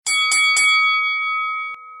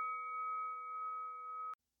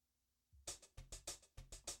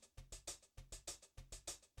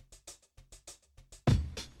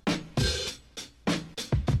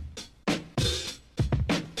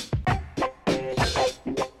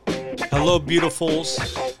Hello, beautifuls.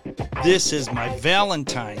 This is my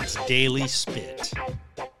Valentine's Daily Spit.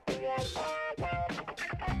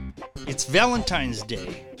 It's Valentine's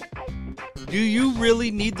Day. Do you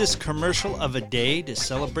really need this commercial of a day to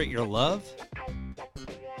celebrate your love?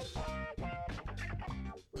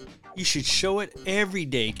 You should show it every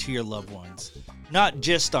day to your loved ones, not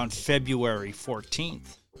just on February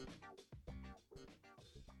 14th.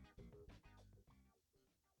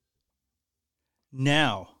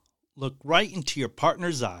 Now, look right into your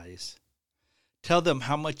partner's eyes. Tell them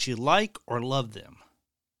how much you like or love them.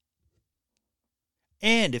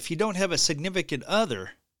 And if you don't have a significant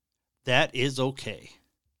other, that is okay.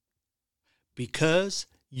 Because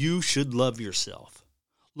you should love yourself.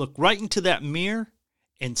 Look right into that mirror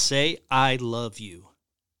and say, I love you.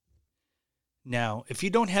 Now, if you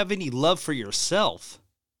don't have any love for yourself,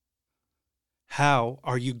 how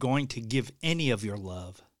are you going to give any of your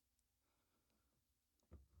love?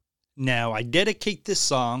 Now, I dedicate this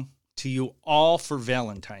song to you all for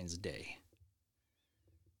Valentine's Day.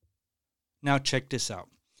 Now, check this out.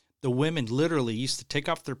 The women literally used to take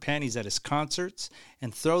off their panties at his concerts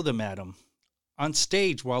and throw them at him on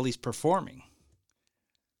stage while he's performing.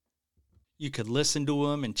 You could listen to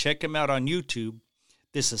him and check him out on YouTube.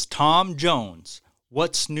 This is Tom Jones.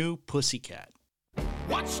 What's New, Pussycat?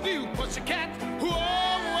 What's new, Pussycat? Whoa,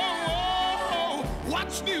 whoa, whoa.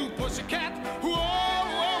 What's new, Pussycat? Whoa, whoa, whoa.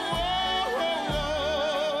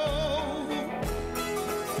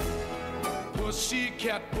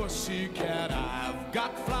 Pussycat, pussycat, I've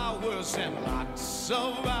got flowers and lots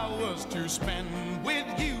of hours to spend with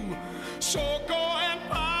you. So go and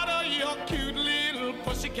powder your cute little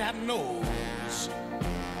pussycat nose.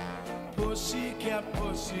 Pussycat,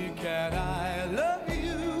 pussycat, I love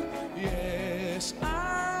you. Yes,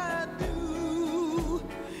 I do.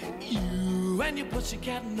 You and your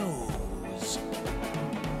pussycat nose.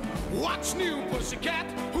 What's new, pussycat?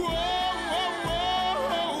 Whoa, whoa, whoa.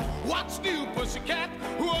 What's new, pussycat?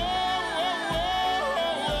 Whoa, whoa,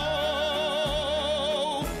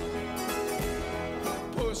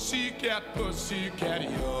 whoa. Pussycat, pussycat,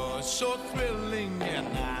 you're so thrilling, and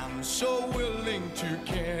I'm so willing to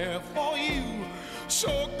care for you.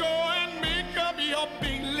 So go and make up your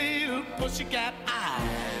big little pussycat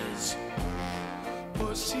eyes.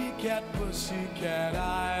 Pussycat, pussycat,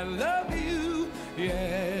 I love you.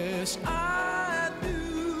 Yes, I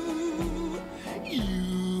do.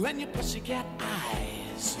 You and your pussycat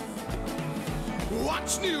eyes.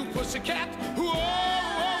 What's new, pussycat? Whoa,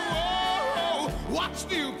 whoa, whoa. What's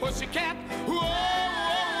new, pussycat? Whoa,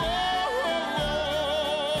 whoa,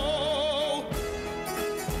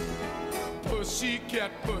 whoa.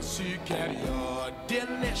 Pussycat, pussycat, you're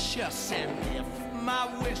delicious, and if my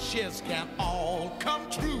wishes can all come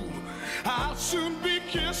true, I'll soon be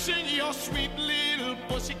kissing your sweet little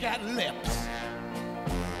pussycat lips.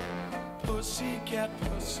 Pussycat,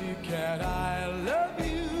 pussycat, I love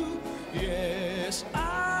you. Yes,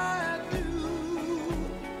 I do.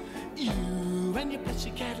 You and your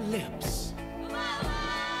pussycat lips.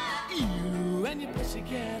 You and your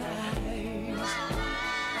pussycat eyes.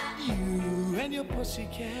 You and your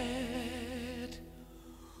pussycat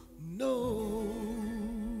nose.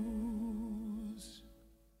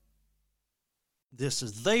 This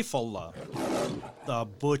is They For Love, the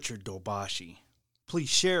Butcher Dobashi. Please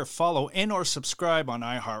share, follow, and or subscribe on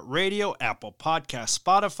iHeartRadio, Apple Podcasts,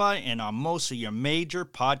 Spotify, and on most of your major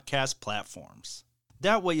podcast platforms.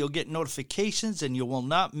 That way you'll get notifications and you will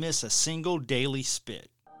not miss a single daily spit.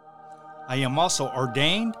 I am also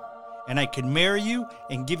ordained, and I can marry you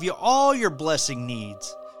and give you all your blessing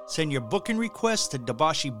needs. Send your booking requests to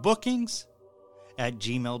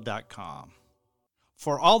debashibookings@gmail.com.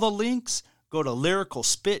 For all the links, go to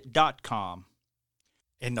lyricalspit.com.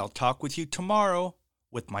 And I'll talk with you tomorrow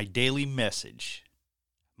with my daily message,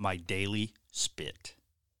 my daily spit.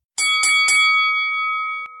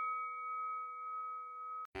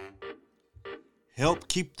 Help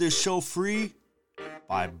keep this show free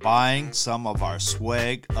by buying some of our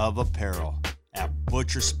swag of apparel at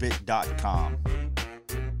butcherspit.com.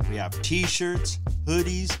 We have t-shirts,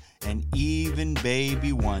 hoodies, and even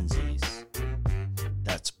baby onesies.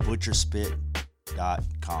 That's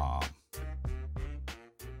butcherspit.com.